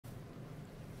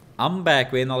I'm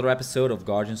back with another episode of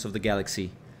Guardians of the Galaxy.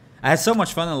 I had so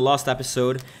much fun in the last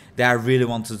episode that I really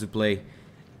wanted to play.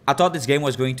 I thought this game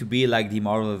was going to be like the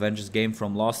Marvel Avengers game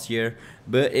from last year,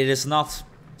 but it is not.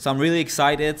 So I'm really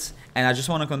excited and I just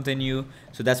want to continue,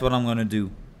 so that's what I'm gonna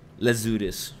do. Let's do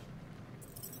this.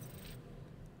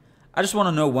 I just want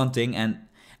to know one thing, and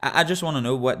I just want to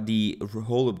know what the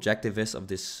whole objective is of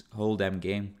this whole damn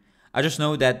game. I just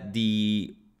know that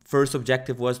the first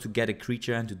objective was to get a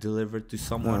creature and to deliver it to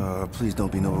someone. Please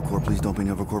don't be Nova Corps, please don't be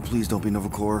Nova Corps, please don't be Nova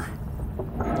Corps.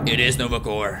 It is Nova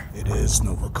Corps. It is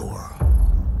Nova Corps.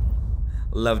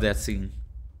 Love that scene.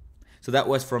 So that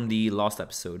was from the last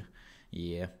episode.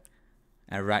 Yeah.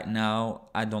 And right now,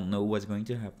 I don't know what's going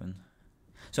to happen.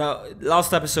 So,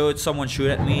 last episode, someone shot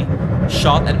at me.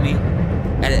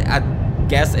 And I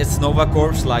guess it's Nova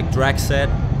Corps, like Drax said.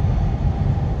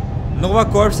 Nova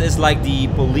Corps is like the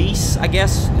police, I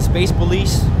guess. The space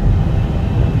police.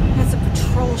 It's a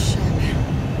patrol ship.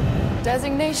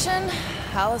 Designation,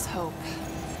 Alice Hope.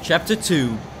 Chapter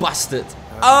 2, busted.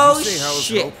 Oh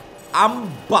shit, Hope? I'm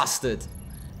busted.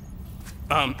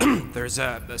 There's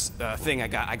this thing I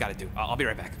gotta do. I'll be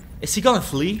right back. Is he gonna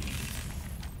flee?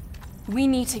 We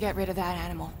need to get rid of that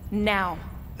animal. Now.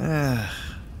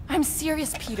 I'm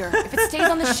serious, Peter. If it stays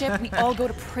on the ship, we all go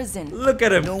to prison. Look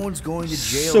at him. No one's going to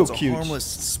jail. So it's a cute. harmless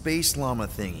space llama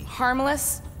thingy.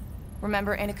 Harmless?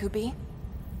 Remember Inakubi?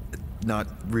 Not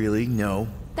really, no.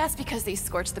 That's because they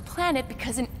scorched the planet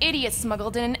because an idiot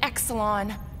smuggled in an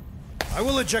Exelon. I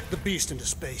will eject the beast into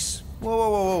space. Whoa, whoa,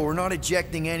 whoa, whoa, we're not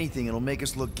ejecting anything. It'll make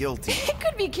us look guilty. It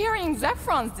could be carrying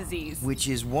Zephron's disease. Which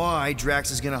is why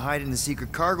Drax is gonna hide in the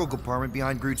secret cargo compartment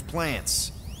behind Groot's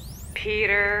plants.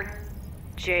 Peter,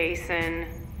 Jason,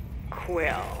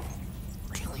 Quill.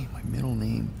 Really? My middle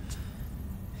name?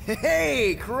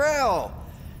 Hey, Corell!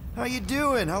 How you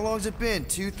doing? How long's it been?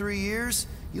 2-3 years?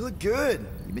 You look good.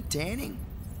 You been tanning?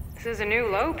 This is a new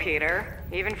low, Peter,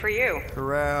 even for you.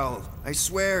 Corell, I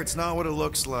swear it's not what it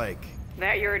looks like.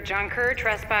 That you're a junker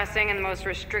trespassing in the most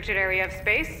restricted area of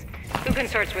space, who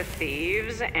consorts with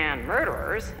thieves and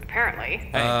murderers, apparently.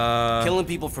 Hey, killing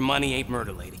people for money ain't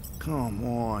murder, lady. Come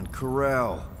on,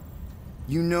 Corell.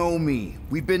 You know me.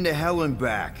 We've been to hell and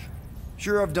back.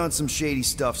 Sure, I've done some shady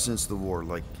stuff since the war,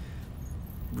 like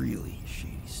really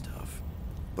shady stuff.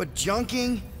 But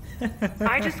junking?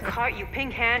 I just caught you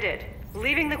pink-handed,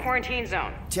 leaving the quarantine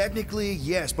zone. Technically,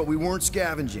 yes, but we weren't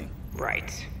scavenging.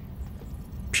 Right.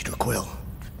 Peter Quill,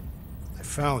 I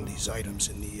found these items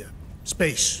in the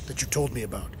space that you told me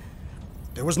about.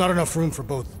 There was not enough room for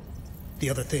both the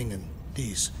other thing and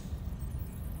these.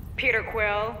 Peter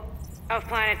Quill, of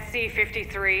planet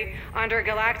C-53, under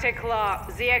galactic law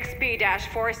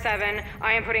ZXB-47,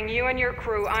 I am putting you and your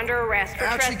crew under arrest for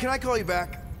Actually, can I call you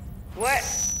back? What?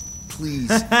 Please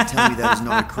tell me that is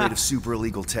not a crate of super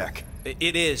illegal tech.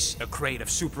 It is a crate of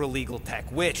super illegal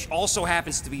tech, which also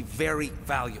happens to be very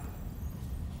valuable.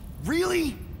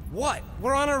 Really? What?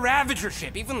 We're on a Ravager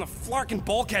ship. Even the flarkin'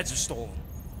 bulkheads are stolen.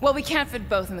 Well, we can't fit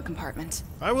both in the compartment.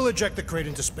 I will eject the crate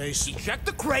into space. Eject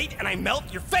the crate and I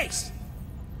melt your face!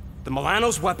 The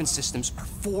Milano's weapon systems are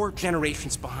 4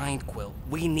 generations behind, Quill.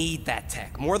 We need that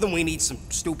tech, more than we need some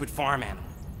stupid farm animal.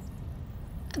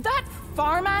 That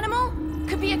farm animal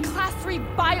could be a Class 3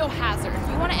 biohazard.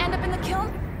 You want to end up in the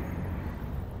kiln?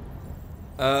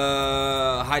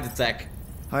 Hide the tech.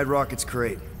 Hide Rocket's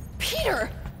crate.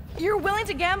 Peter! You're willing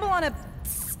to gamble on a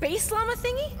space llama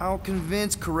thingy? I'll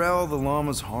convince Corell the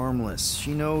llama's harmless.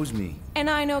 She knows me. And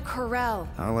I know Corell.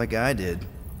 Not like I did.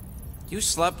 You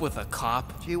slept with a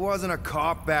cop? She wasn't a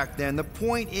cop back then. The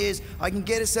point is, I can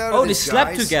get us out of Oh, they this,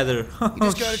 slept guys. together. You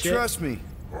just gotta Shit. trust me.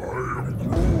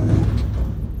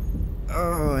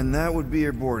 Oh, and that would be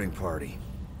your boarding party.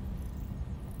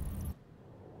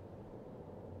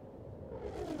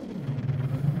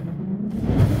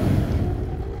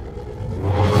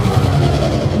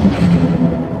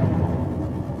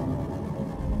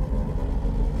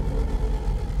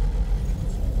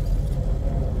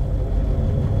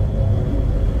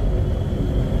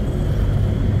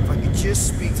 Just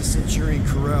speak to Centurion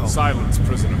Corell. Silence,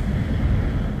 prisoner.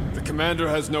 The commander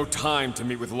has no time to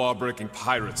meet with law-breaking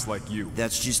pirates like you.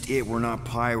 That's just it. We're not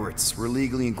pirates. We're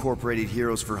legally incorporated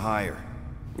heroes for hire.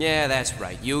 Yeah, that's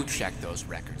right. You check those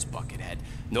records, Buckethead.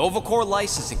 Nova Corps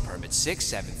licensing permit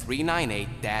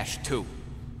 67398-2.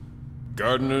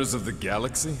 Gardeners of the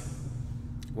Galaxy?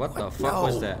 What the fuck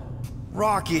was that?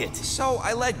 Rocket! So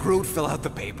I let Groot fill out the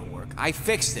paperwork. I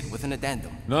fixed it with an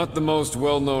addendum. Not the most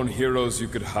well-known heroes you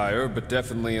could hire, but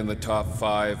definitely in the top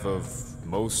 5 of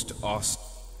most awesome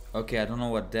Okay, I don't know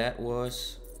what that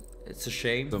was. It's a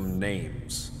shame.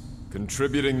 names.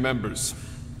 Contributing members.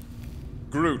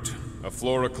 Groot, a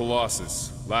Flora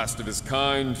Colossus, last of his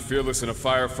kind, fearless in a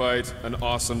firefight, an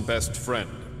awesome best friend.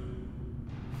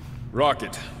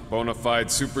 Rocket, bona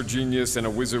fide super genius and a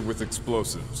wizard with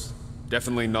explosives.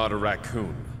 Definitely not a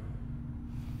raccoon.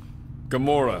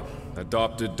 Gamora,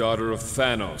 adopted daughter of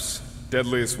Thanos,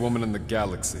 deadliest woman in the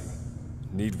galaxy.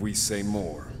 Need we say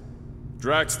more?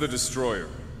 Drax the Destroyer,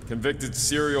 convicted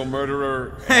serial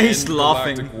murderer He's and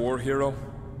laughing. galactic war hero,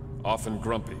 often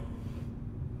grumpy.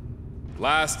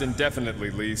 Last and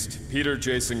definitely least, Peter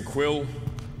Jason Quill.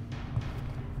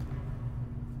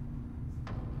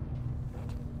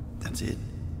 That's it?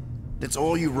 That's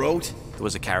all you wrote? There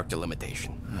was a character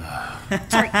limitation.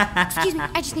 Sorry, excuse me,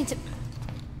 I just need to...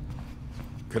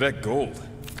 Cadet Gold,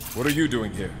 what are you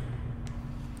doing here?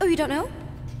 Oh, you don't know?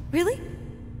 Really?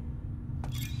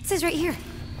 It says right here.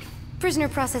 Prisoner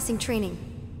processing training.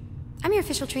 I'm your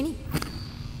official trainee.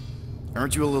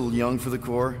 Aren't you a little young for the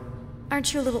Corps?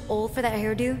 Aren't you a little old for that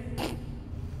hairdo?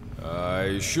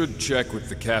 I should check with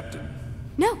the captain.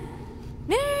 No.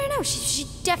 No. She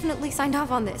definitely signed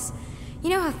off on this. You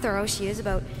know how thorough she is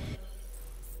about...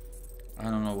 I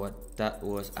don't know what that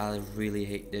was. I really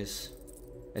hate this.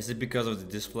 Is it because of the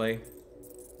display?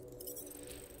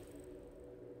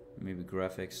 Maybe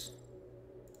graphics?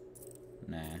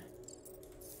 Nah.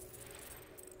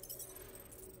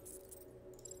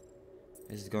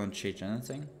 Is it going to change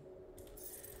anything?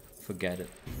 Forget it.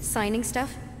 signing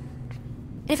stuff.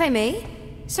 If I may,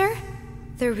 sir,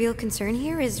 the real concern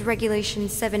here is Regulation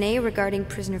 7A regarding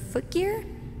prisoner footgear.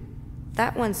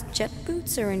 That one's jet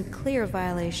boots are in clear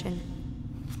violation.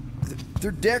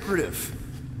 They're decorative.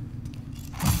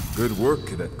 Good work,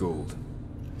 Cadet Gold.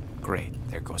 Great,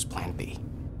 there goes Plan B.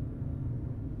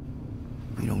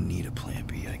 We don't need a plan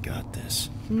B, I got this.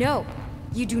 No,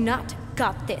 you do not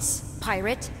got this,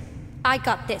 pirate. I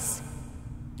got this.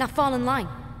 Now fall in line.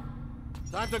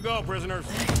 Time to go, prisoners.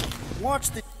 Watch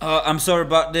the I'm sorry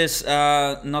about this.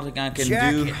 Nothing I can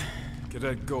do. jacket.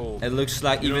 Cadet Gold. It looks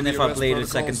like You know even the if I arrest play it a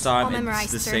second protocols? I'll time, memorize,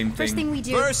 it's the sir. same First thing. thing we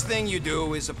do. First thing you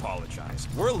do is apologize.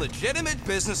 We're legitimate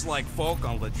business-like folk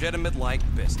on legitimate-like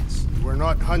business. We're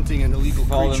not hunting an illegal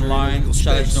Fall creature in line. illegal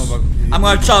Challenge space. Nova. I'm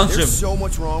gonna challenge him. There's so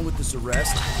much wrong with this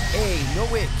arrest. A, no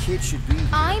way a kid should be here.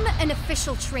 I'm an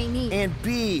official trainee. And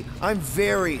B, I'm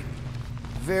very,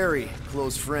 very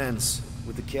close friends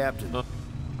with the captain.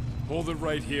 Hold it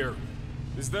right here.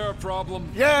 Is there a problem?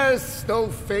 Yes, no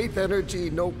faith energy,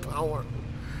 no power.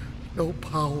 No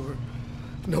power,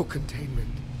 no containment.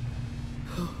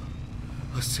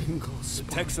 A single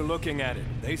spark. Techs are looking at it.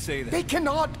 They say that. They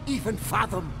cannot even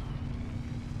fathom.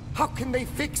 How can they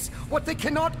fix what they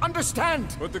cannot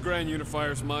understand? Put the Grand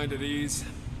Unifier's mind at ease.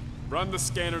 Run the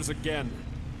scanners again.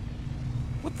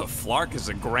 What the flark is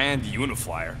a Grand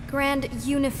Unifier? Grand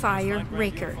Unifier Grand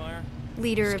Raker. Unifier?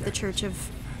 Leader of the Church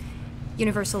of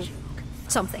Universal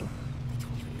something.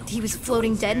 He was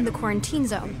floating dead in the quarantine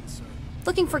zone.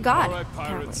 Looking for God, All right,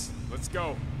 apparently. pirates. Let's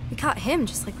go. We caught him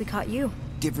just like we caught you.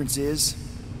 Difference is,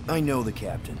 I know the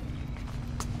captain.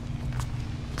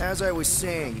 As I was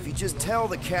saying, if you just tell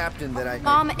the captain that I...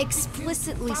 Mom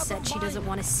explicitly said she doesn't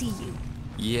want to see you.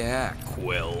 Yeah,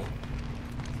 Quill.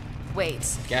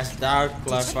 Wait. Gassed out,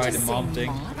 clarify the mom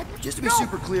thing. Just to be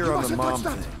super clear on the mom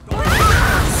thing.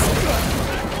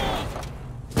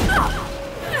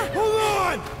 Hold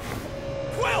on!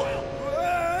 Quill!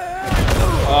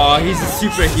 Oh, he's a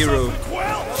superhero.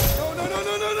 Quill!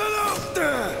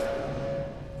 No!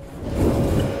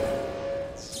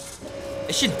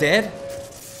 Is she dead?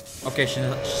 Okay,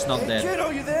 she's not dead. Kiddo,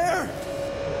 you there?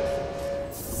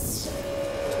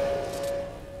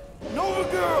 Nova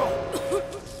girl!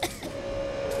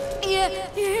 Yeah,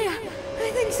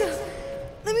 I think so.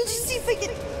 Let me just see if I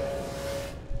can...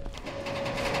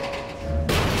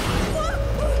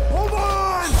 Hold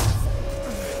on!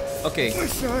 Okay.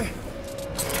 Sorry.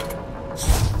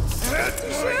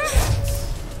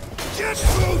 Jet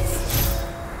boots!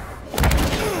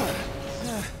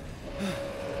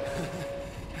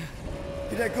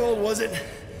 That gold, was it?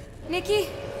 Nikki?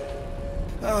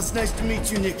 Oh, it's nice to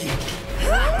meet you, Nikki.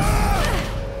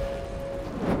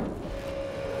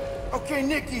 Okay,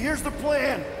 Nikki, here's the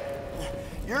plan.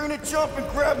 You're gonna jump and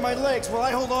grab my legs while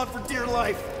I hold on for dear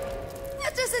life.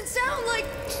 That doesn't sound like...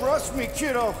 Trust me,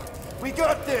 kiddo. We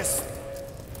got this.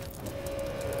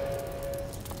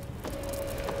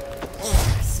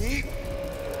 See?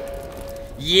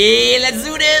 Yeah, let's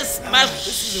do this. My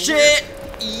shit.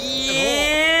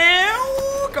 Yeah.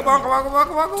 Come on.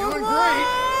 Doing great.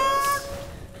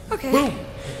 Okay.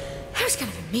 That was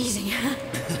kind of amazing.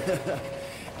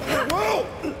 Whoa!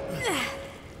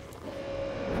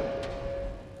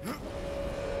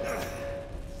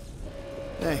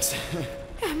 Thanks.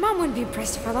 Mom wouldn't be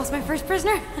impressed if I lost my first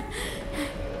prisoner.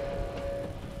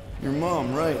 Your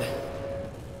mom, right?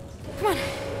 Come on.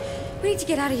 We need to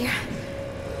get out of here.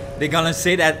 They're gonna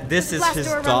say that this is Blast his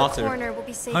door around the daughter. corner. We'll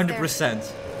be safe 100%.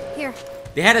 there. Here.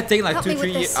 They had a thing like Help me 2-3 with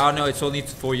years. this. Oh no, it's only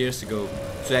 4 years ago.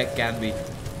 So that can't be.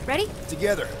 Ready?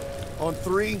 Together. On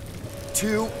 3,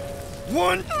 2,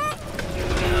 1.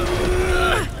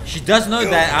 She does know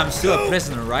that I'm still a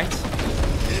prisoner, right?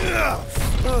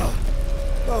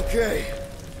 Okay.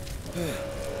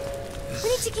 We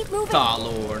need to keep moving.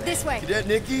 Star-Lord. This way. Cadet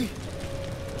Nikki?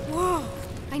 Whoa.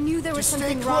 I knew there was Just stay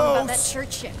something wrong about that close.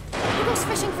 church ship. Who goes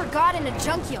fishing for God in a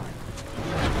junkyard?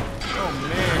 Oh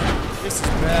man, this is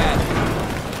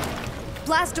bad.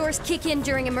 Blast doors kick in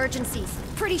during emergencies.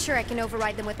 Pretty sure I can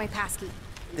override them with my passkey.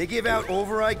 They give out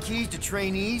override keys to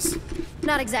trainees?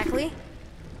 Not exactly.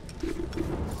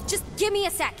 Just give me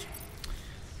a sec.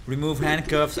 Remove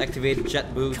handcuffs, activate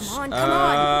jet boots. Come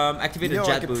on. Activate You know, the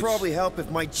I jet could boots. probably help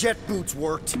if my jet boots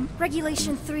worked.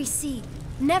 Regulation 3C.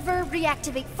 Never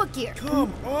reactivate footgear.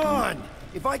 Come on!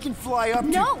 If I can fly up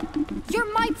No!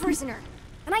 You're my prisoner.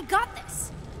 And I got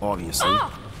this. Obviously.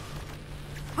 Oh!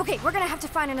 Okay, we're gonna have to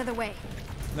find another way.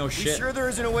 No You shit. sure there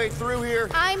isn't a way through here?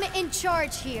 I'm in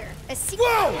charge here. A secret.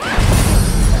 Whoa!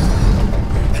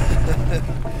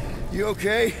 You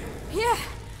okay? Yeah,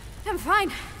 I'm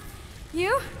fine.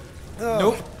 You? Oh,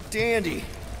 Nope. Dandy.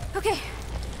 Okay.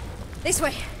 This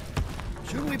way.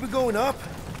 Shouldn't we be going up?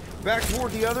 Back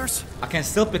toward the others? I can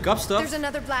still pick up stuff. There's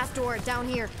another blast door down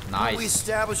here. We Nice.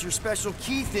 established your special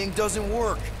key thing doesn't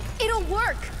work. It'll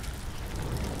work.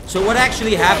 So what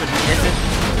actually happened?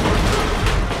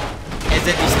 Is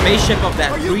it the spaceship of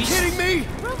that Are you priest? kidding me?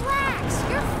 Relax.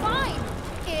 You're fine.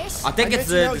 Ish. I think I it's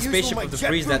mentioned how the useful spaceship my of the jet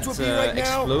priest boots that would be right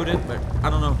now. exploded, but I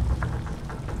don't know.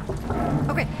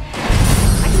 Okay.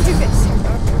 I can do this.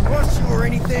 Not to rush you or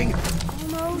anything.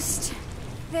 Almost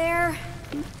there.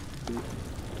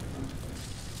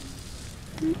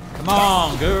 Come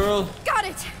on, girl. Got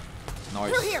it.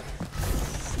 Nice. Through here.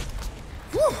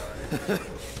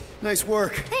 Nice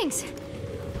work. Thanks. You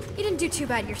didn't do too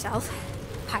bad yourself,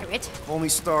 pirate. Call me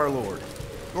Star-Lord.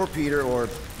 Or Peter, or,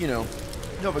 you know,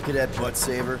 Nova Cadet Butt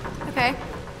Saver. Okay.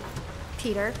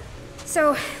 Peter.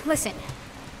 So, listen.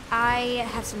 I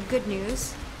have some good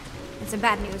news and some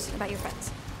bad news about your friends.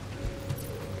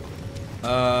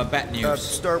 Bad news.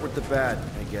 Start with the bad,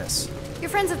 I guess. Your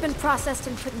friends have been processed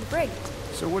and put in the brig.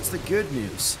 So what's the good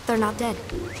news? They're not dead.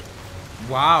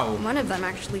 Wow. One of them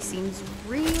actually seems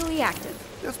really active.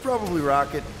 That's probably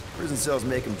Rocket. Prison cells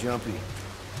make him jumpy.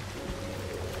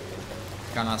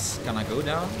 Can I go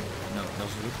down? No,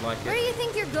 doesn't look like Where do it. you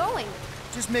think you're going?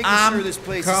 Just making I'm sure this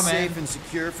place coming. is safe and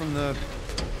secure from the...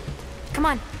 Come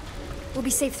on. We'll be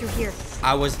safe through here.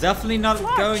 I was definitely not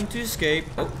Flash. going to escape.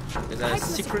 Oh, is that a Hide from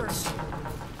the secret? secret.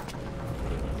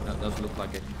 No, doesn't look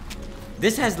like it.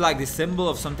 This has like the symbol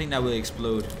of something that will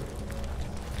explode.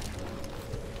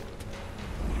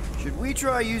 Should we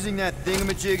try using that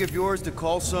thingamajig of yours to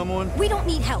call someone? We don't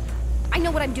need help. I know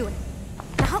what I'm doing.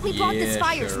 Now help me block this Yeah,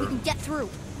 fire so sure. we can get through.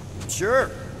 Sure.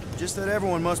 Just that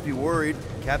everyone must be worried.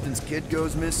 Captain's kid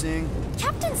goes missing.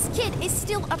 Captain's kid is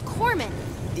still a corpsman.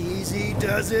 Easy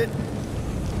does it.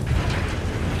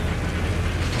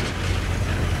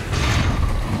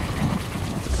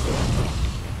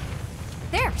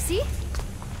 There, see?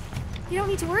 You don't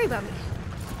need to worry about me.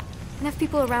 Enough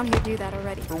people around here do that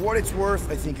already. For what it's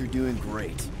worth, I think you're doing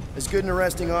great. As good an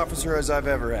arresting officer as I've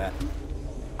ever had.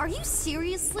 Are you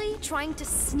seriously trying to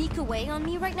sneak away on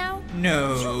me right now?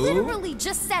 No. You literally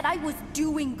just said I was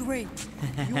doing great.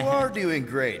 You are doing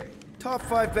great. Top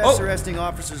 5 best Oh. arresting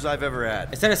officers I've ever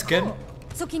had. Is that a skin? Cool.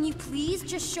 So can you please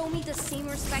just show me the same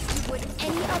respect you would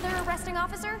any other arresting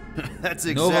officer? That's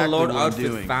Nova exactly Lord what I'm outfit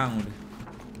doing. found.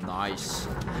 Nice.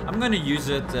 I'm gonna use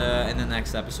it in the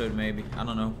next episode, maybe. I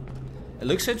don't know. It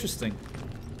looks interesting.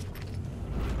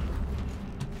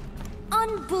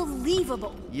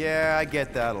 Unbelievable. Yeah, I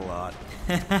get that a lot.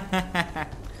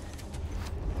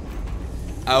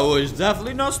 I was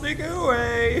definitely not sneaking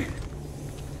away.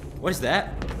 What is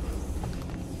that?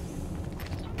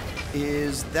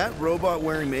 Is that robot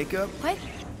wearing makeup? What?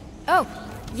 Oh,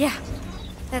 yeah.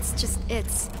 That's just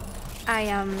it's.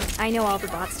 I know all the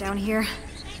bots down here.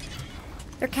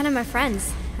 They're kind of my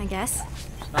friends, I guess.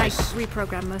 Nice. I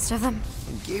reprogrammed most of them.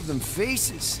 And gave them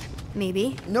faces.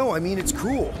 Maybe. No, I mean it's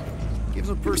cool. Gives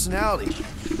them personality.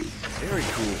 Very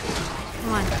cool.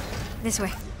 Come on, this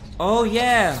way. Oh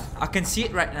yeah, I can see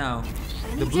it right now.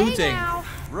 The blue Okay thing. now.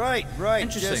 Right.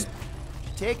 Interesting. Just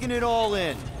taking it all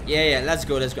in. Yeah, let's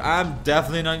go. I'm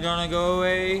definitely not gonna go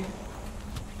away.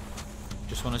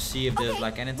 Just wanna see if there's Okay,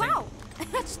 like anything. Wow,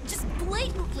 that's just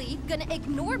blatantly gonna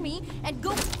ignore me and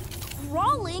go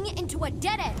crawling into a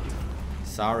dead end.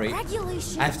 Sorry.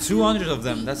 Regulation I have 200 of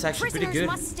them. 2B. That's actually pretty good. Prisoners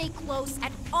must stay close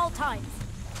at all times.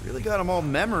 Really got them all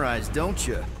memorized, don't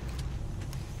you?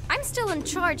 I'm still in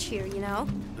charge here, you know?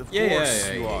 Of Yeah, course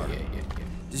yeah, you yeah, are. yeah.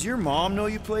 Does your mom know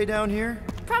you play down here?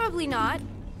 Probably not.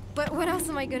 But what else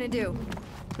am I gonna do?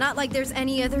 Not like there's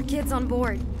any other kids on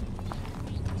board.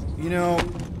 You know,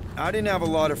 I didn't have a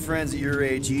lot of friends at your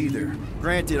age either.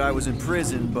 Granted, I was in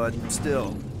prison, but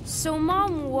still. So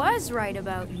Mom was right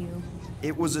about you.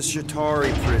 It was a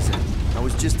Shatari prison. I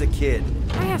was just a kid.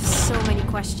 I have so many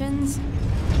questions.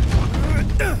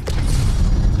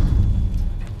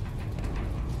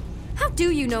 How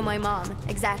do you know my mom,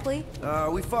 exactly?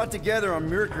 We fought together on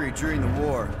Mercury during the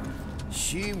war.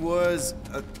 She was,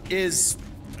 is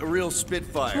a real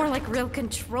spitfire. More like real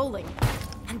controlling.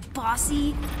 And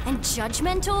bossy and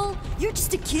judgmental. You're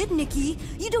just a kid, Nikki.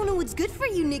 You don't know what's good for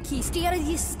you, Nikki. Stay out of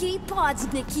the escape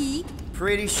pods, Nikki.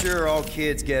 Pretty sure all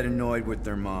kids get annoyed with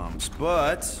their moms,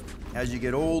 but as you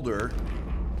get older,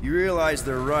 you realize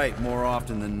they're right more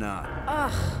often than not.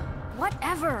 Ugh,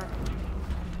 whatever.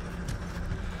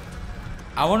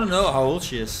 I want to know how old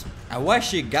she is. And why is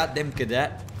she a goddamn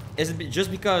cadet? Is it just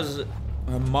because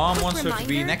her mom Quick wants her to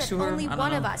be reminder next that to her? Only I don't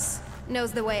one know. of us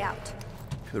knows the way out.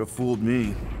 Could have fooled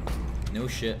me. No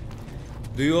shit.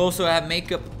 Do you also have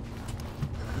makeup?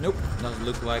 Nope, doesn't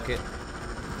look like it.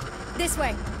 This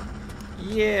way.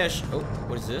 Yeah, oh,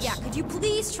 what is this? Yeah, could you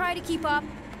please try to keep up?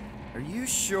 Are you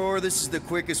sure this is the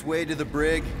quickest way to the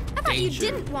brig? I thought you Danger.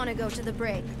 didn't want to go to the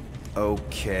brig.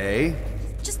 Okay.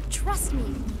 Just trust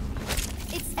me.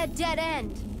 It's a dead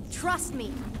end. Trust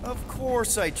me. Of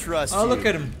course I trust Oh, you. look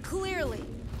at him. Clearly.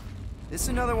 This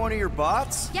another one of your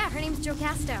bots? Yeah, her name's Joe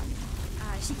Casto.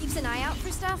 She keeps an eye out for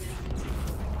stuff.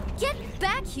 Get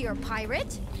back here,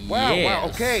 pirate. Wow, wow,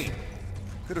 Yes. okay.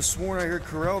 Could have sworn I heard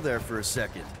Corell there for a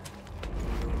second.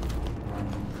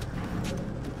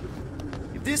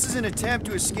 If this is an attempt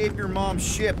to escape your mom's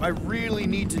ship, I really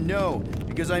need to know,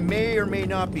 because I may or may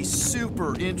not be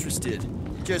super interested.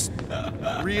 Just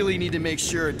really need to make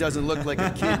sure it doesn't look like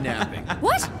a kidnapping.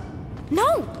 What?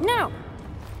 No, no.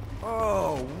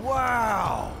 Oh,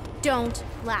 wow. Don't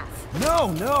laugh.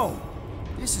 No, no.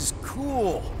 This is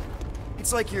cool.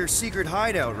 It's like your secret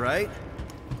hideout, right?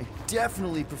 I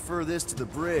definitely prefer this to the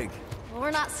brig. Well,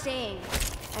 we're not staying.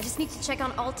 I just need to check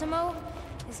on Ultimo.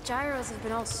 His gyros have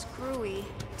been all screwy.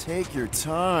 Take your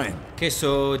time. Okay,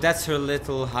 so that's her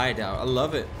little hideout. I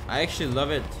love it. I actually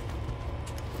love it.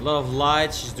 A lot of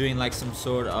lights. She's doing like some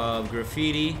sort of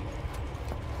graffiti.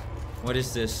 What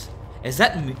is this? Is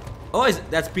that me? Oh,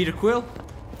 that's Peter Quill?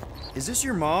 Is this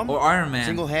your mom? Or Iron Man?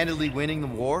 Single-handedly winning the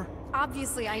war?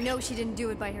 Obviously, I know she didn't do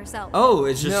it by herself. Oh,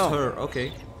 it's just No. her.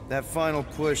 Okay. That final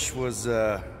push was,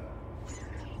 it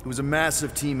was a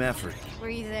massive team effort. Were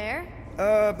you there?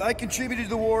 I contributed to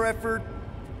the war effort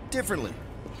differently.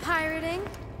 Pirating?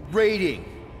 Raiding,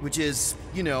 which is,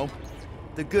 you know,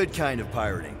 the good kind of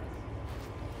pirating.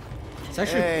 It's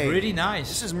actually Hey, pretty nice.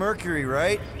 This is Mercury,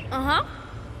 right? Uh-huh.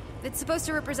 It's supposed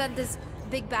to represent this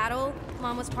big battle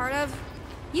Mom was part of.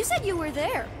 You said you were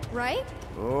there, right?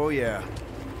 Oh, yeah.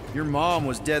 Your mom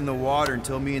was dead in the water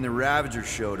until me and the Ravager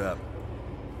showed up.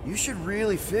 You should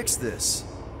really fix this.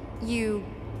 You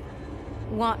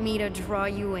want me to draw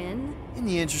you in? In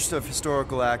the interest of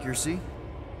historical accuracy.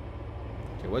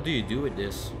 Okay, what do you do with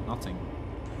this? Nothing.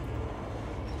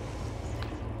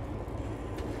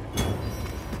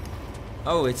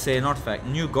 Oh, it's an artifact.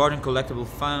 New garden collectible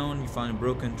found. You found a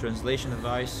broken translation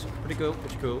device. Pretty cool,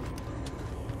 pretty cool.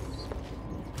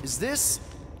 Is this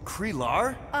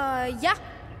Krelar? Yeah.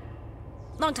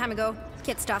 Long time ago.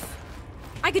 Kid stuff.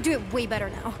 I could do it way better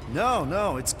now. No,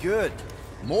 no, it's good.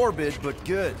 Morbid, but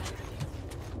good.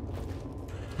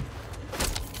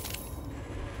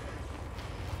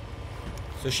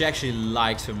 So she actually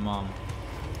likes her mom.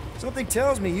 Something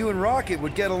tells me you and Rocket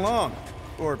would get along.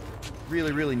 Or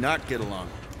really, really not get along.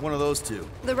 One of those two.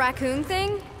 The raccoon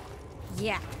thing?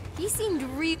 Yeah. He seemed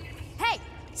Hey!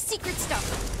 Secret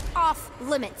stuff. Off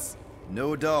limits.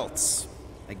 No adults.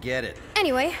 I get it.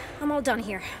 Anyway, I'm all done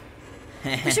here.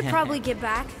 We should probably get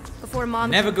back before Mom...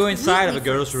 Never go inside of a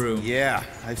completely girl's room. Yeah,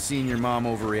 I've seen your mom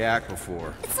overreact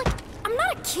before. It's like, I'm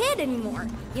not a kid anymore,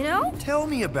 you know? Tell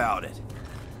me about it.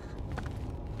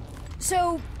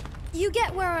 So, you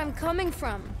get where I'm coming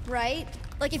from, right?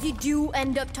 Like, if you do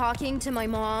end up talking to my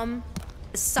mom,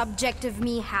 the subject of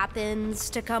me happens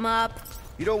to come up.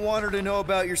 You don't want her to know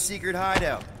about your secret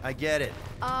hideout. I get it.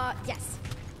 Yes.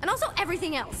 And also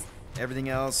everything else. Everything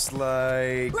else,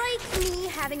 like... Like me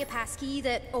having a passkey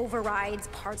that overrides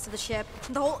parts of the ship.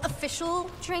 The whole official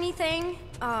trainee thing.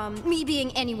 Me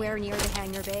being anywhere near the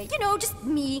hangar bay. You know, just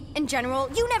me in general.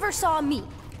 You never saw me.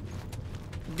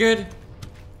 Good.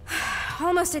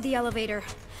 Almost at the elevator.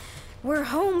 We're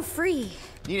home free.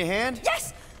 Need a hand?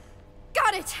 Yes!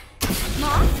 Got it!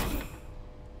 Mom?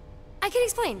 I can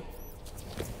explain.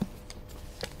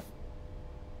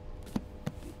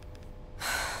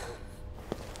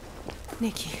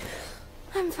 Nikki.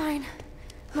 I'm fine.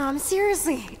 Mom,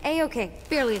 seriously. A-okay.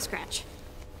 Barely a scratch.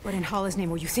 What in Hollis' name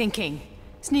were you thinking?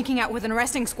 Sneaking out with an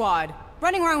arresting squad?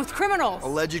 Running around with criminals?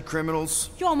 Alleged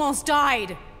criminals? You almost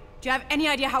died. Do you have any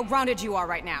idea how grounded you are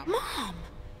right now? Mom!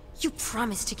 You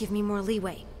promised to give me more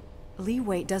leeway.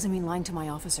 Leeway doesn't mean lying to my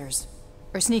officers.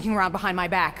 Or sneaking around behind my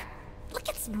back. Look,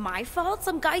 it's my fault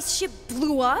some guy's ship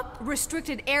blew up.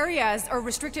 Restricted areas are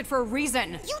restricted for a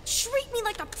reason. You treat me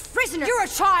like a prisoner. You're a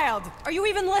child! Are you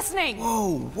even listening?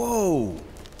 Whoa, whoa.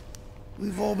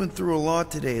 We've all been through a lot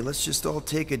today. Let's just all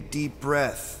take a deep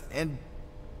breath and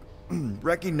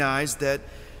recognize that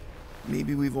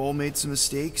maybe we've all made some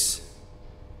mistakes.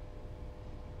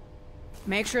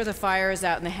 Make sure the fire is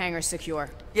out and the hangar's secure.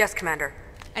 Yes, Commander.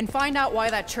 And find out why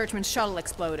that churchman's shuttle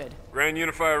exploded. Grand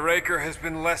Unifier Raker has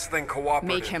been less than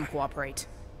cooperative. Make him cooperate.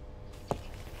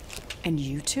 And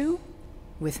you two?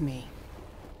 With me.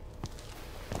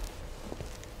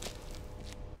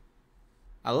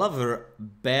 I love her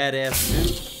badass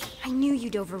suit. I knew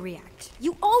you'd overreact.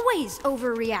 You always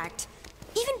overreact.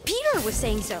 Even Peter was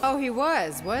saying so. Oh, he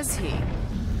was he?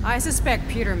 I suspect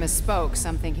Peter misspoke,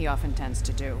 something he often tends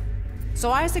to do. So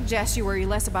I suggest you worry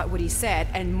less about what he said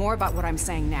and more about what I'm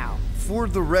saying now. For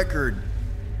the record,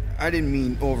 I didn't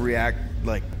mean overreact,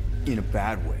 like, in a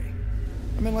bad way.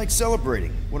 I meant like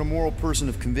celebrating what a moral person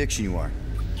of conviction you are.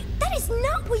 That is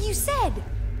not what you said.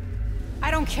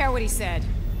 I don't care what he said.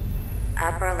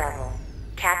 Upper level.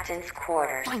 Captain's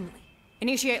quarters. Finally.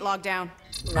 Initiate lockdown.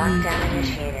 Lockdown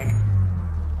initiated.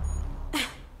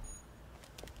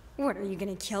 What, are you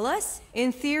gonna kill us?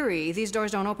 In theory, these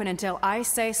doors don't open until I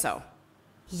say so.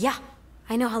 Yeah,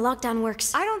 I know how lockdown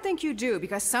works. I don't think you do,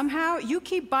 because somehow you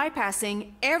keep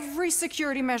bypassing every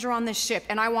security measure on this ship,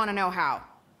 and I want to know how.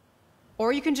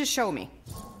 Or you can just show me.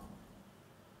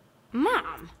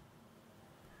 Mom!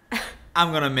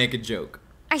 I'm gonna make a joke.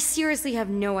 I seriously have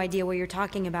no idea what you're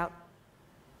talking about.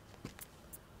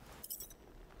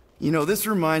 You know, this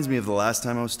reminds me of the last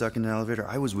time I was stuck in an elevator.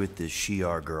 I was with this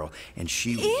Shi'ar girl, and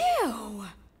she... Ew!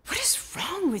 What is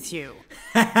wrong with you?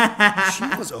 She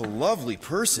was a lovely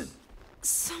person.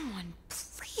 Someone,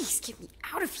 please get me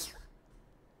out of here.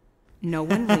 No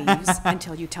one leaves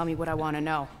until you tell me what I want to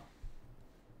know.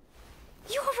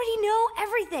 You already know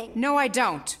everything. No, I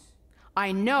don't.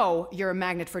 I know you're a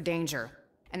magnet for danger,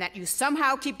 and that you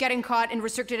somehow keep getting caught in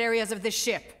restricted areas of this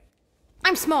ship.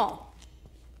 I'm small.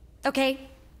 Okay?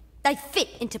 I fit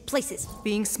into places.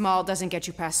 Being small doesn't get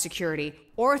you past security,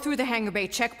 or through the hangar bay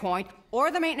checkpoint, or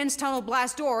the maintenance tunnel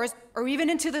blast doors, or even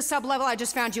into the sub-level I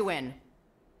just found you in.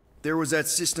 There was that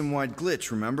system-wide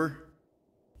glitch, remember?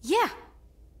 Yeah.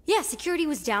 Yeah, security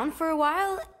was down for a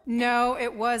while. No,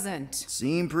 it wasn't.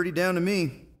 Seemed pretty down to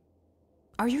me.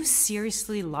 Are you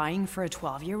seriously lying for a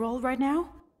 12-year-old right now?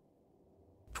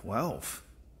 12?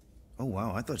 Oh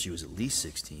wow, I thought she was at least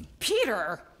 16.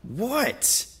 Peter!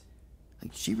 What?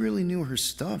 Like, she really knew her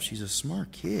stuff. She's a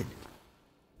smart kid.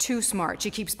 Too smart. She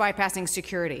keeps bypassing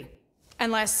security.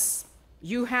 Unless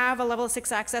you have a level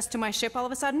 6 access to my ship all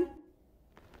of a sudden?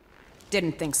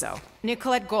 Didn't think so.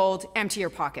 Nicolette Gold, empty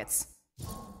your pockets.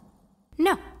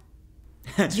 No.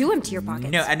 You empty your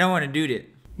pockets. No, I don't want to do that.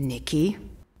 Nikki?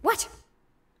 What?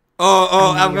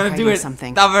 Oh, I know I'm you're gonna do hiding it.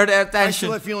 something. Divert I attention.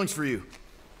 still have feelings for you.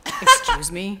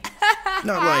 Excuse me?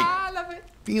 Not like I love it.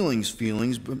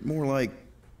 feelings, but more like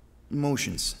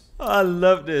emotions. I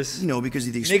love this. You know, because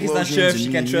of the Nikki's not explosions sure if and she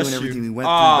me can and you trust and everything you. we went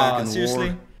through back in the Seriously?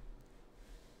 war.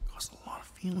 Caused a lot of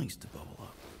feelings to bubble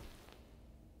up.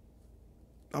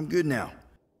 I'm good now.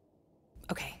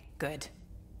 Okay, good.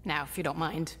 Now, if you don't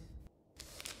mind.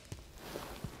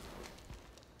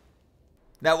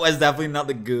 That was definitely not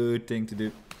the good thing to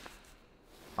do.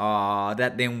 Aw,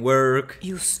 that didn't work.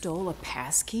 You stole a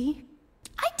passkey?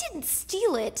 I didn't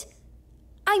steal it.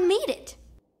 I made it.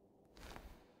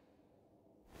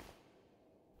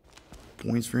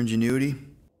 Points for ingenuity.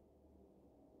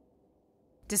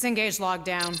 Disengage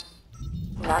lockdown.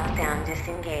 Lockdown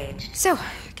disengaged. So,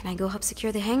 can I go help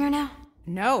secure the hangar now?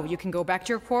 No, you can go back to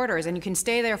your quarters and you can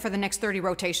stay there for the next 30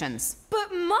 rotations.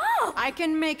 But Mom! I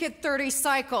can make it 30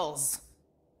 cycles.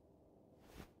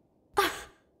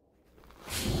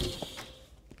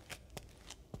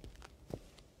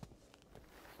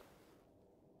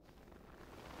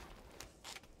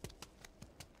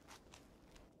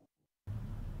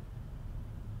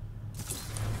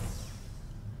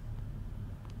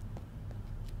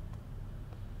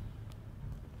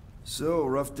 So,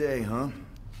 rough day, huh?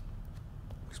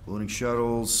 Exploding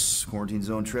shuttles, quarantine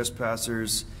zone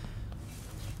trespassers,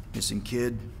 missing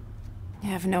kid. I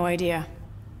have no idea.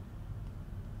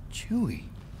 Chewie.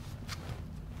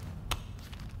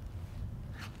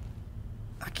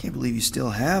 I can't believe you still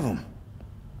have him.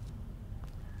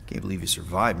 Can't believe you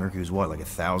survived. Mercury was what, like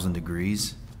 1,000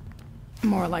 degrees?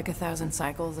 More like 1,000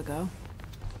 cycles ago.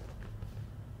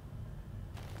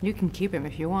 You can keep him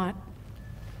if you want.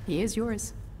 He is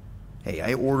yours. Hey,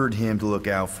 I ordered him to look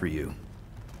out for you.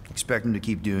 Expect him to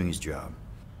keep doing his job.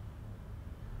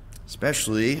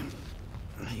 Especially,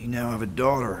 you now have a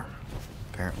daughter,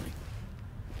 apparently.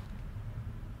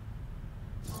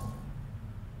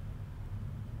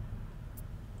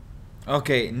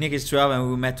 Okay, Nick is 12 and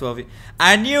we met 12.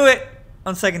 I knew it!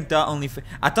 On second thought, only fair.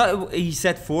 I thought he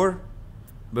said 4.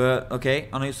 But, okay,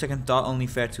 on a second thought, only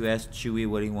fair to ask Chewie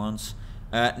what he wants.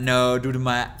 No, do the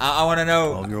math. I want to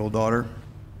know. 12-year-old daughter,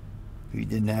 who you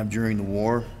didn't have during the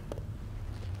war.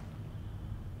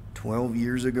 12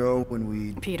 years ago when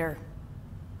we... Peter.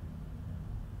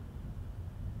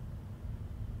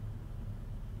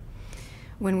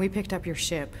 When we picked up your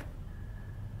ship,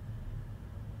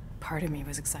 part of me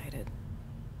was excited.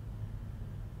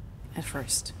 At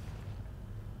first.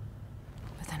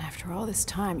 But then after all this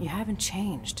time, you haven't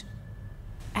changed.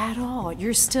 At all.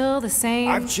 You're still the same...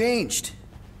 I've changed.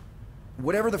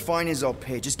 Whatever the fine is, I'll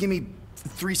pay. Just give me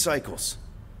 3 cycles.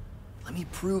 Let me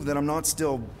prove that I'm not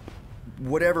still...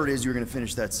 whatever it is you're gonna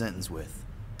finish that sentence with.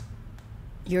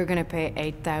 You're gonna pay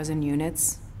 8,000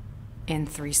 units in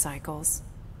 3 cycles.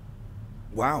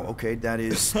 Wow, okay, that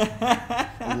is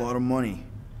a lot of money.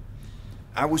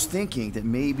 I was thinking that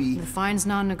maybe... The fine's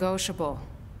non-negotiable.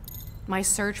 My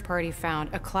search party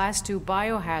found a Class 2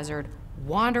 biohazard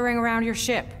wandering around your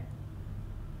ship.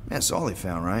 That's all they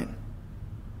found, right?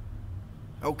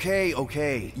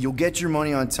 Okay, you'll get your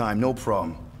money on time, no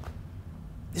problem.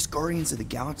 This Guardians of the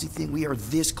Galaxy thing, we are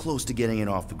this close to getting it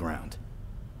off the ground.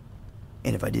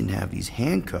 And if I didn't have these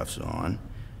handcuffs on,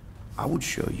 I would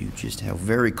show you just how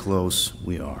very close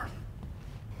we are.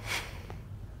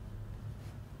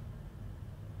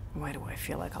 Why do I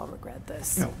feel like I'll regret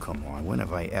this? No, come on, when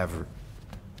have I ever...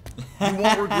 You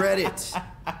won't regret it.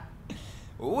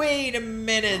 Wait a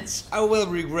minute. I will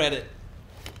regret it.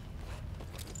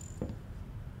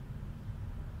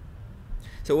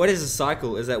 So what is a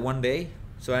cycle? Is that 1 day?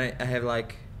 So I have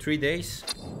like 3 days?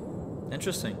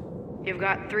 Interesting. You've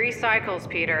got 3 cycles,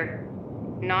 Peter.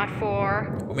 Not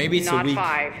 4. Or maybe it's not a week.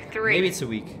 5. 3. Maybe it's a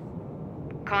week.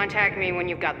 Contact me when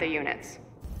you've got the units.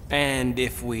 And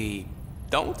if we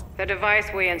don't? The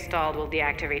device we installed will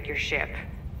deactivate your ship,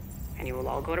 and you will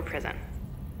all go to prison.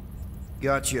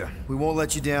 Gotcha. We won't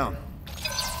let you down.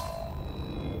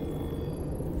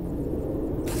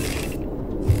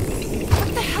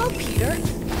 What the hell, Peter?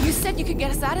 You said you could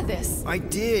get us out of this. I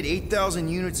did. 8,000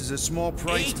 units is a small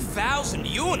price. 8,000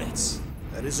 units?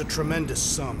 That is a tremendous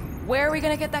sum. Where are we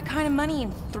gonna get that kind of money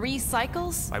in 3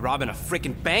 cycles? By robbing a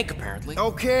frickin' bank, apparently.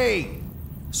 Okay,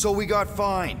 so we got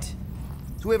fined.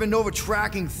 So we have a Nova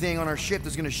tracking thing on our ship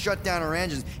that's gonna shut down our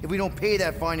engines if we don't pay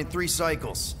that fine in 3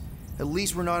 cycles. At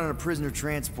least we're not on a prisoner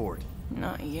transport.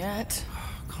 Not yet.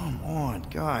 Come on,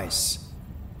 guys.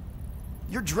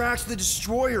 You're Drax the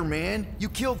Destroyer, man. You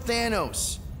killed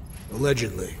Thanos.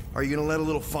 Allegedly. Are you gonna let a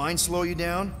little fine slow you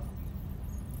down?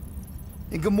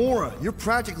 And Gamora, you're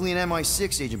practically an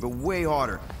MI6 agent, but way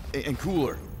hotter and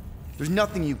cooler. There's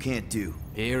nothing you can't do.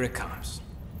 Here it comes.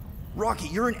 Rocky,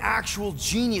 you're an actual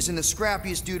genius and the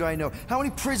scrappiest dude I know. How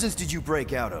many prisons did you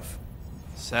break out of?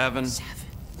 7.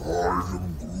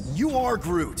 You are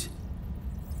Groot.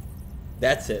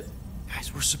 That's it.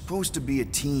 Guys, we're supposed to be a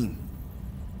team.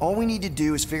 All we need to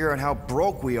do is figure out how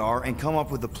broke we are and come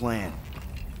up with a plan.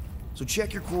 So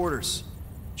check your quarters.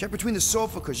 Check between the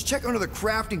sofa cushions. Check under the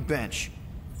crafting bench.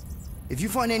 If you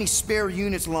find any spare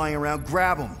units lying around,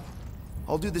 grab them.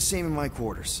 I'll do the same in my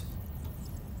quarters.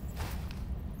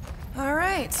 All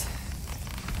right.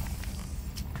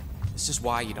 This is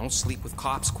why you don't sleep with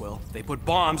cops, Quill. They put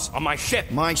bombs on my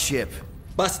ship. My ship.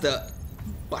 Busted.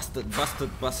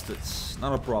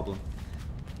 Not a problem.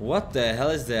 What the hell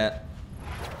is that?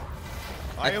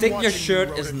 I think your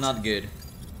shirt is not good.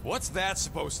 What's that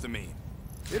supposed to mean?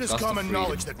 It is Cost of common freedom.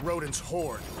 knowledge that rodents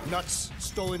hoard nuts,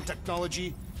 stolen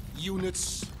technology,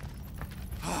 units.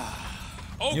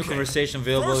 Okay. New conversation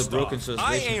available First with broken off,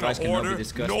 translation I ain't device a cannot be hoarder,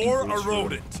 discussed nor in a Groot's room.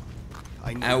 rodent.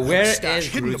 I know And you where have a stash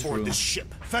is hidden Groot's aboard room? this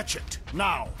ship. Fetch it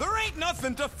now. There ain't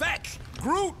nothing to fetch.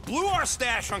 Groot blew our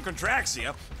stash on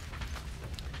Contraxia.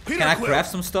 Peter Can I Quill,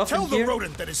 craft some stuff tell in the here?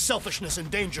 rodent that his selfishness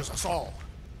endangers us all.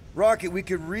 Rocket, we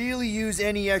could really use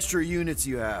any extra units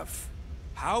you have.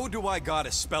 How do I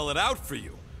gotta spell it out for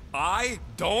you? I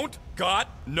don't got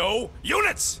no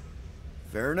units!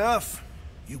 Fair enough.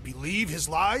 You believe his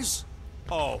lies?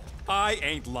 Oh, I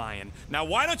ain't lying. Now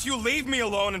why don't you leave me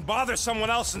alone and bother someone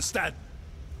else instead?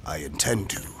 I intend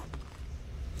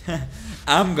to.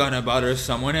 I'm gonna bother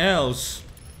someone else.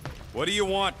 What do you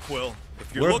want, Quill?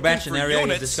 If you're Workbench looking in for area, you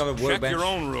units, discovered check workbench. your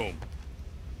own room.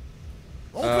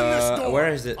 Open this door! Where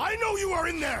is it? I know you are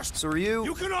in there! So are you?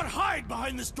 You cannot hide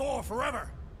behind this door forever!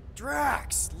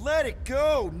 Drax, let it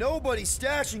go! Nobody's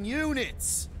stashing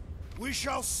units! We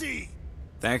shall see!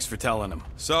 Thanks for telling him.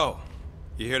 So,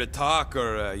 you here to talk,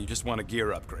 or you just want a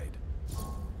gear upgrade?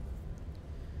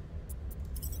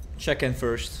 Check in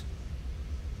first.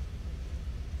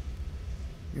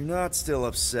 You're not still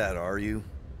upset, are you?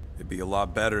 It'd be a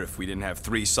lot better if we didn't have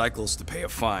 3 cycles to pay a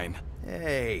fine.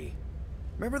 Hey,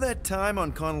 remember that time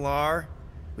on Conlar?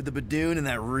 With the Badoon and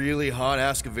that really hot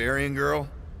Ascavarian girl?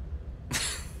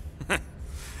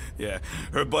 Yeah,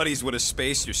 her buddies would have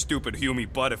spaced your stupid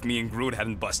Humy butt if me and Groot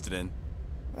hadn't busted in.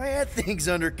 I had things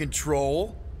under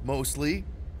control, mostly.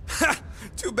 Ha!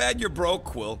 Too bad you're broke,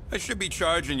 Quill. I should be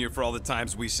charging you for all the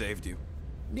times we saved you.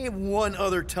 Name one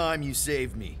other time you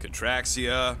saved me.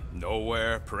 Contraxia,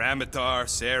 Nowhere, Paramitar,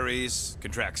 Ceres,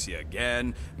 Contraxia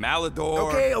again,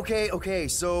 Malador... Okay,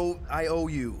 so I owe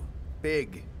you.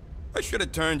 Big. I should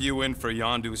have turned you in for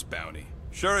Yondu's bounty.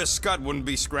 Sure as Scott wouldn't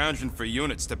be scrounging for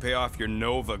units to pay off your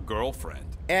Nova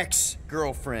girlfriend.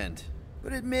 Ex-girlfriend.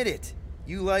 But admit it,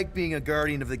 you like being a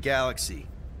Guardian of the Galaxy.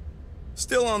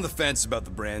 Still on the fence about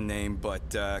the brand name,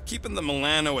 but keeping the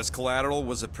Milano as collateral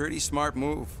was a pretty smart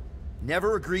move.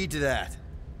 Never agreed to that.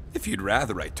 If you'd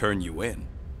rather I turn you in.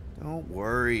 Don't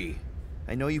worry.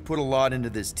 I know you put a lot into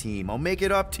this team. I'll make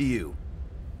it up to you.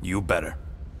 You better.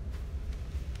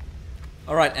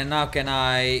 Alright, and now can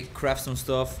I craft some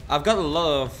stuff? I've got a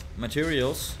lot of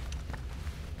materials.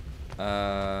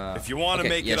 If you want to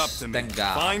make it up to me,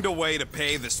 find a way to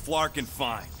pay this flarkin'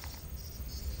 fine.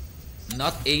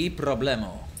 Not a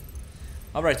problemo.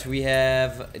 Alright, we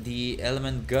have the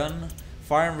element gun.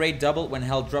 Fire rate doubled when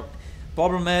health dropped.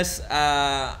 Problem is,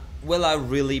 will I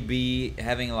really be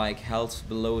having like health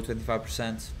below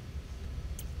 25%?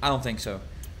 I don't think so.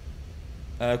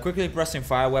 Quickly pressing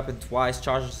fire weapon twice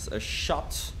charges a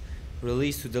shot.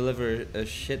 Release to deliver a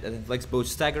shit that inflicts both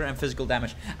stagger and physical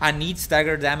damage. I need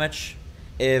stagger damage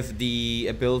if the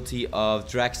ability of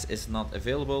Drax is not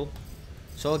available.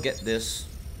 So I'll get this.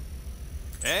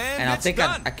 And I think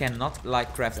I cannot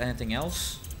like craft anything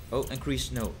else. Oh,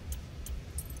 increased no.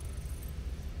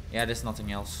 Yeah, there's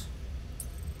nothing else.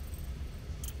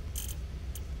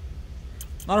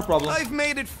 Not a problem. I've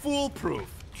made it foolproof,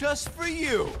 just for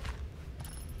you.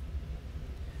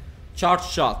 Charge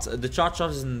shot. The charge shot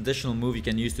is an additional move you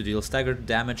can use to deal staggered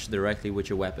damage directly with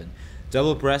your weapon.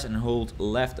 Double press and hold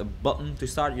left a button to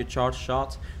start your charge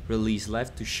shot. Release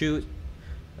left to shoot.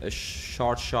 A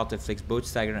charge shot inflicts both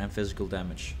stagger and physical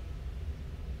damage.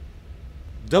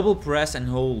 Double press and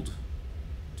hold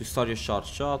to start your charge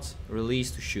shot. Release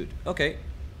to shoot. Okay.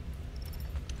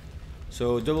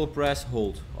 So double press,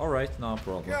 hold. Alright, no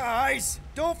problem. Guys,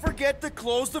 don't forget to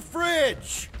close the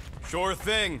fridge. Sure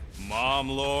thing, Mom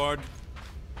Lord.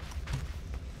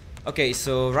 Okay,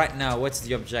 so right now, what's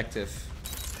the objective?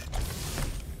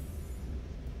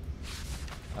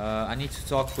 I need to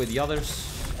talk with the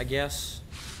others, I guess.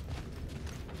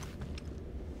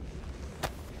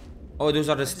 Oh, those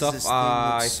are the stuff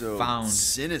I found.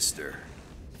 Sinister.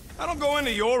 I don't go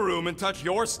into your room and touch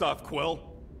your stuff, Quill.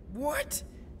 What?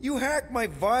 You hacked my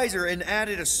visor and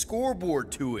added a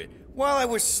scoreboard to it while I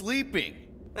was sleeping.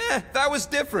 That was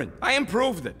different. I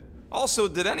improved it. Also,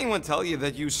 did anyone tell you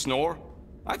that you snore?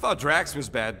 I thought Drax was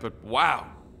bad, but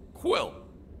wow. Quill,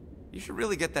 you should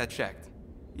really get that checked.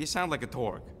 You sound like a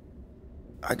Torg.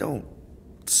 I don't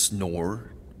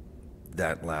snore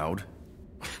that loud.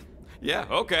 Yeah,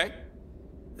 okay.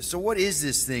 So what is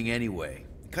this thing anyway?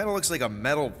 It kind of looks like a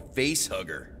metal face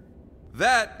hugger.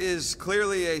 That is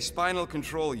clearly a spinal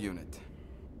control unit.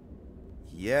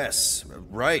 Yes,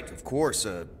 right, of course,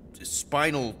 a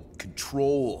spinal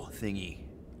control thingy.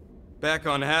 Back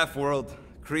on Half-World,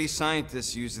 Kree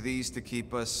scientists use these to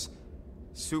keep us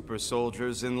super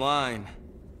soldiers in line.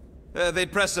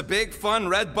 They'd press a big, fun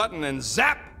red button and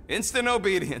zap! Instant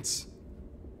obedience.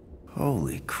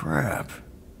 Holy crap.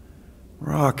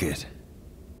 Rocket.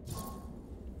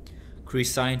 Kree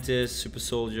scientists, super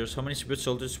soldiers. How many super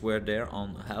soldiers were there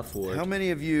on Half-World? How many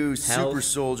of you super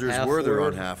soldiers were there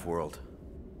on Half-World?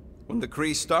 When the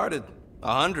Kree started,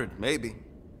 100, maybe.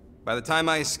 By the time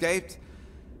I escaped,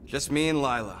 just me and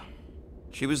Lila.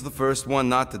 She was the first one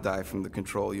not to die from the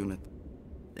control unit.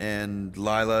 and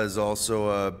Lila is also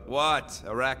a... What?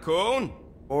 A raccoon?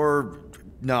 Or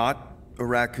not a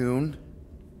raccoon.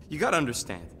 You gotta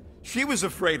understand. She was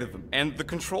afraid of them, and the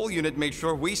control unit made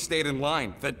sure we stayed in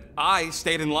line, that I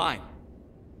stayed in line.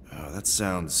 Oh, that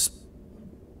sounds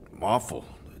awful.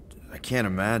 I can't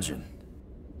imagine.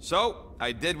 So,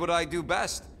 I did what I do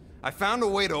best. I found a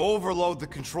way to overload the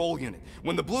control unit.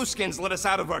 When the Blueskins let us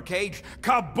out of our cage,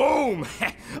 kaboom!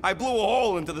 I blew a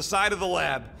hole into the side of the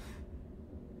lab.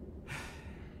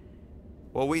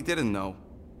 What we didn't know,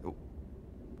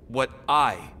 what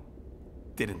I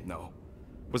didn't know,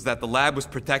 was that the lab was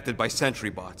protected by sentry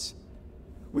bots.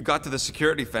 We got to the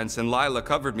security fence and Lila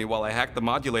covered me while I hacked the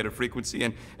modulator frequency,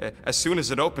 and as soon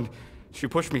as it opened, she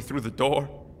pushed me through the door.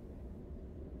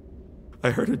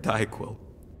 I heard her die, Quill.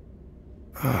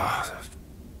 Ah,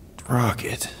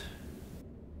 Rocket.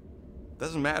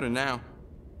 Doesn't matter now.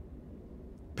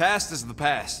 Past is the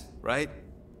past, right?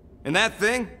 And that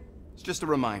thing, it's just a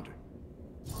reminder.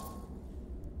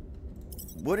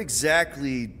 What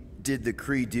exactly did the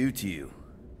Kree do to you?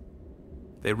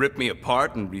 They ripped me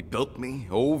apart and rebuilt me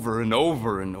over and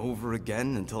over and over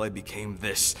again until I became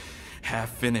this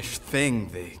half-finished thing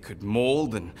they could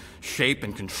mold and shape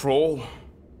and control.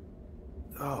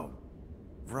 Oh,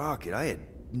 Rocket, I had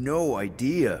no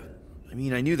idea. I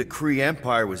mean, I knew the Kree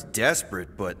Empire was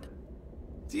desperate, but...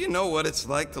 Do you know what it's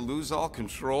like to lose all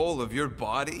control of your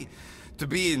body? To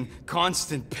be in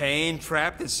constant pain,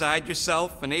 trapped inside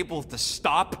yourself, unable to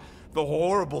stop the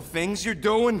horrible things you're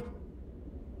doing?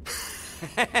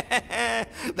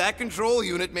 That control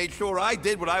unit made sure I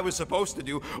did what I was supposed to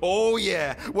do. Oh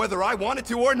yeah, whether I wanted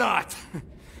to or not.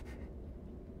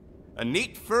 A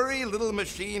neat, furry little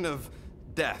machine of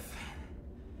death.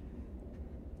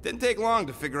 Didn't take long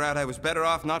to figure out I was better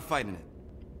off not fighting it.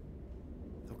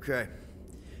 Okay,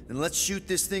 then let's shoot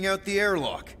this thing out the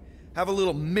airlock. Have a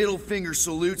little middle finger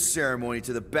salute ceremony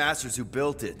to the bastards who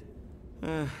built it.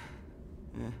 Yeah.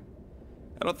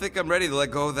 I don't think I'm ready to let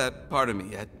go of that part of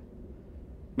me yet.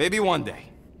 Maybe one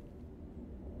day.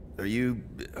 Are you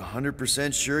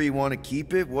 100% sure you want to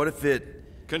keep it? What if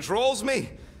it... Controls me?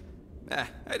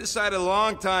 I decided a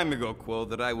long time ago, Quill,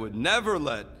 that I would never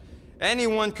let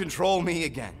anyone control me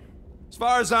again. As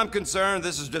far as I'm concerned,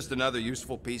 this is just another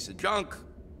useful piece of junk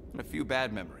and a few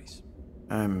bad memories.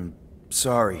 I'm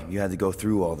sorry you had to go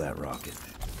through all that, Rocket.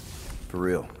 For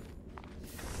real.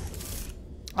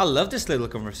 I love this little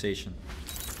conversation.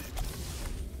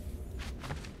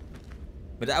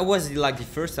 But that was like the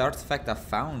first artifact I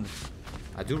found.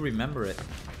 I do remember it.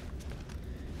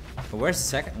 But where's the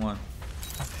second one?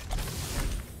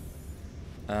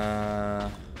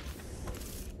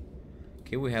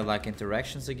 Okay, we have like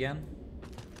interactions again.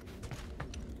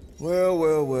 Well,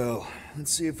 well, well.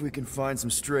 Let's see if we can find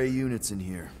some stray units in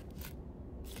here.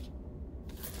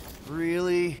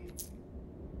 Really?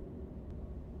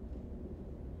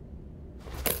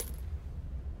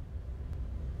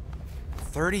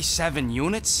 $37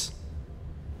 units?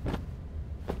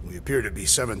 We appear to be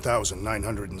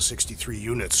 7,963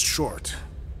 units short.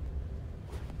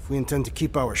 If we intend to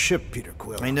keep our ship, Peter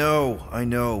Quill... I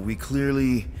know. We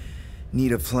clearly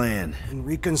need a plan. And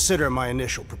reconsider my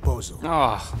initial proposal.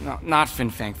 Oh, no, not Fin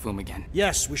Fang Foom again.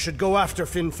 Yes, we should go after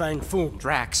Fin Fang Foom.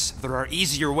 Drax, there are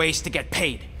easier ways to get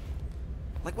paid.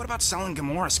 Like, what about selling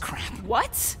Gamora's crap?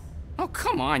 What? Oh,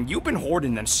 come on. You've been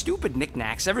hoarding them stupid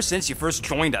knickknacks ever since you first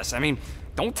joined us. I mean,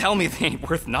 don't tell me they ain't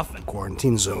worth nothing.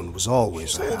 Quarantine zone was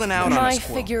always holding out on My us,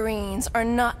 Quill. figurines are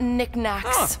not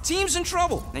knickknacks. Team's in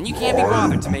trouble, and you can't be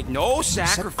bothered to make no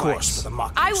sacrifice. For the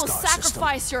Mocking I will Star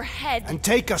sacrifice system. your head. And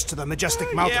take us to the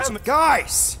majestic mountains. Yeah.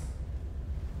 Guys!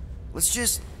 Let's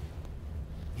just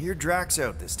hear Drax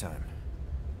out this time.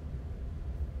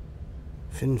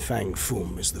 Fin Fang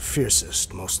Foom is the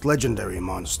fiercest, most legendary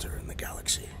monster in the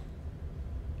galaxy.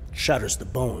 It shatters the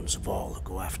bones of all who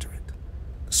go after it.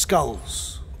 The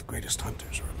skulls of the greatest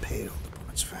hunters are impaled upon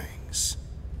its fangs.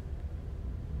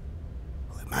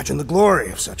 Well, imagine the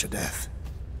glory of such a death.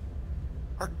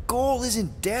 Our goal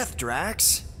isn't death,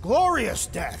 Drax. Glorious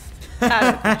death!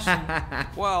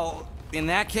 Well, in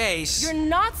that case... You're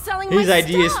not selling His my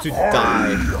idea is stuff. to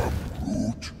die.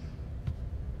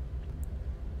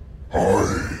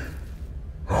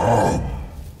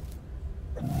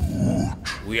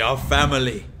 We are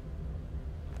family.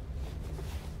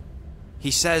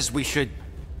 He says we should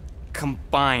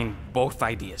combine both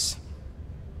ideas.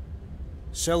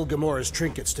 Sell Gamora's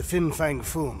trinkets to Fin Fang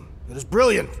Foom. It is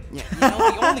brilliant. Yeah, you know,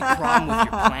 the only problem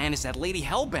with your plan is that Lady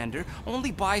Hellbender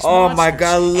only buys Oh monsters. my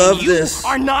god, I love and this. You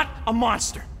are not a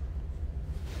monster.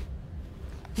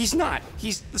 He's not.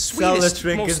 He's the Sell the sweetest,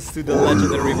 trinkets most... to the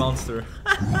legendary monster.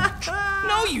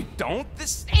 No, you don't.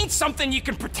 This ain't something you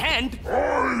can pretend.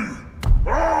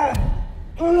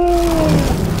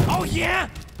 Oh, yeah?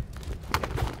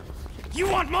 You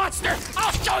want monster?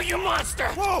 I'll show you monster!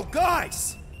 Whoa,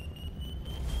 guys!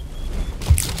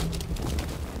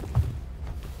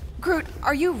 Groot,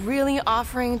 are you really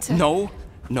offering to...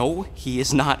 No, he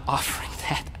is not offering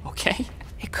that, okay?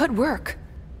 It could work.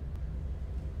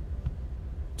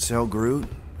 Sell Groot?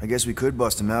 I guess we could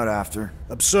bust him out after.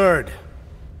 Absurd.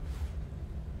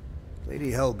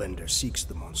 Lady Hellbender seeks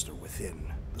the monster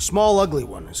within. The small, ugly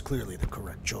one is clearly the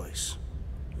correct choice.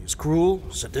 He is cruel,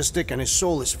 sadistic, and his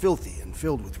soul is filthy and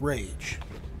filled with rage.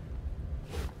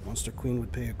 Monster Queen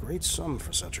would pay a great sum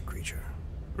for such a creature.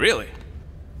 Really?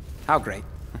 How great?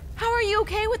 How are you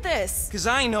okay with this? Because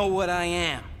I know what I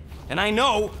am. And I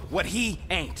know what he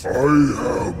ain't. I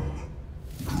am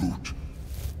Groot.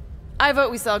 I vote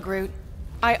we sell Groot.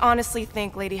 I honestly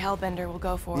think Lady Hellbender will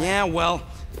go for it. Yeah, well,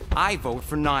 I vote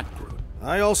for not Groot.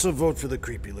 I also vote for the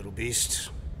creepy little beast.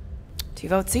 2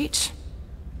 votes each.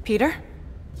 Peter?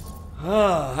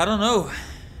 I don't know.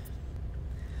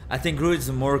 I think Groot is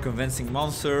a more convincing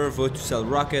monster. Vote to sell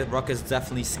Rocket. Rocket is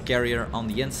definitely scarier on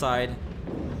the inside.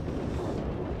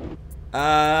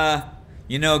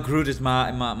 You know, Groot is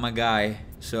my guy.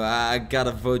 So I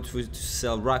gotta vote to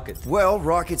sell Rocket. Well,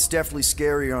 Rocket's definitely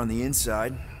scarier on the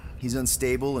inside. He's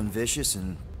unstable and vicious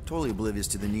and totally oblivious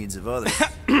to the needs of others.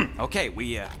 Okay,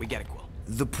 we get it, Quill.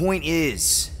 The point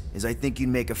is I think you'd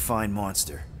make a fine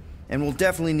monster. And we'll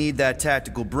definitely need that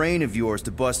tactical brain of yours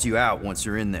to bust you out once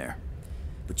you're in there.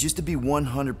 But just to be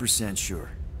 100%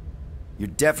 sure, you're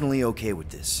definitely okay with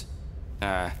this.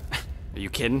 Are you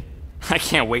kidding? I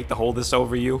can't wait to hold this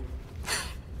over you.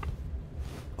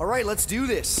 Alright, let's do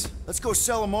this. Let's go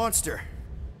sell a monster.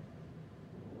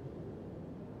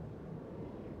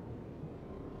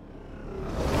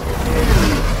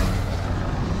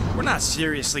 We're not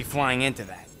seriously flying into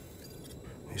that.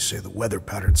 They say the weather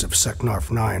patterns of Seknarf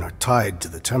 9 are tied to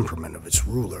the temperament of its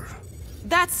ruler.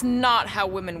 That's not how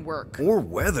women work. Or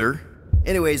weather.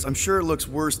 Anyways, I'm sure it looks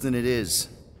worse than it is.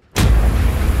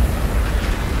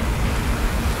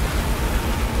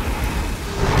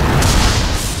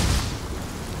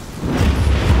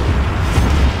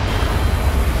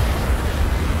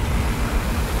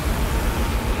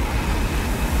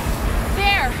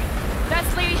 There!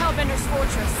 That's Lady Hellbender's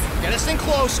fortress. Get us in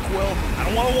close, Quill. I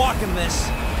don't want to walk in this.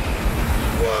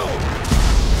 Whoa!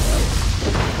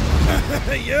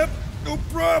 Yep, no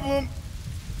problem.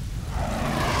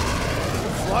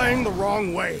 Flying the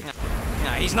wrong way.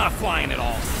 Nah, he's not flying at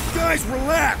all. Guys,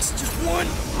 relax. Just one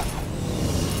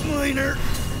minor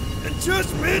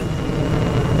adjustment.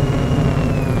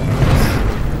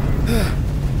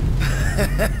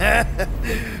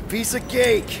 Piece of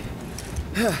cake.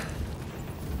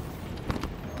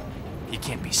 You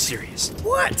can't be serious.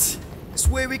 What? This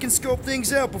way we can scope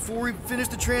things out before we finish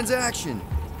the transaction.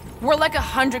 We're like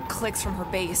 100 clicks from her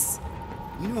base.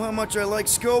 You know how much I like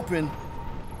scoping.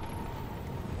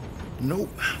 Nope.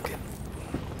 Okay.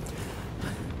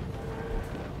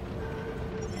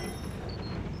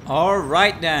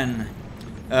 Alright then.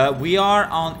 We are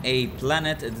on a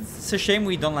planet. It's a shame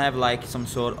we don't have like some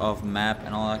sort of map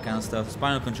and all that kind of stuff.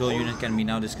 Spinal control unit can be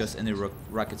now discussed in the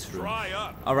Rocket's room.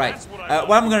 Alright,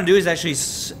 what I'm gonna do is actually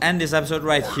end this episode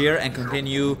right here and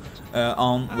continue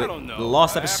on with the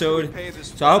last episode.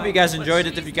 So I hope you guys enjoyed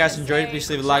it. If you guys enjoyed it, please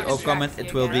leave a like or comment.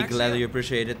 It will be gladly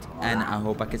appreciated. And I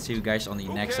hope I can see you guys on the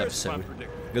next episode.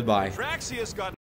 Goodbye.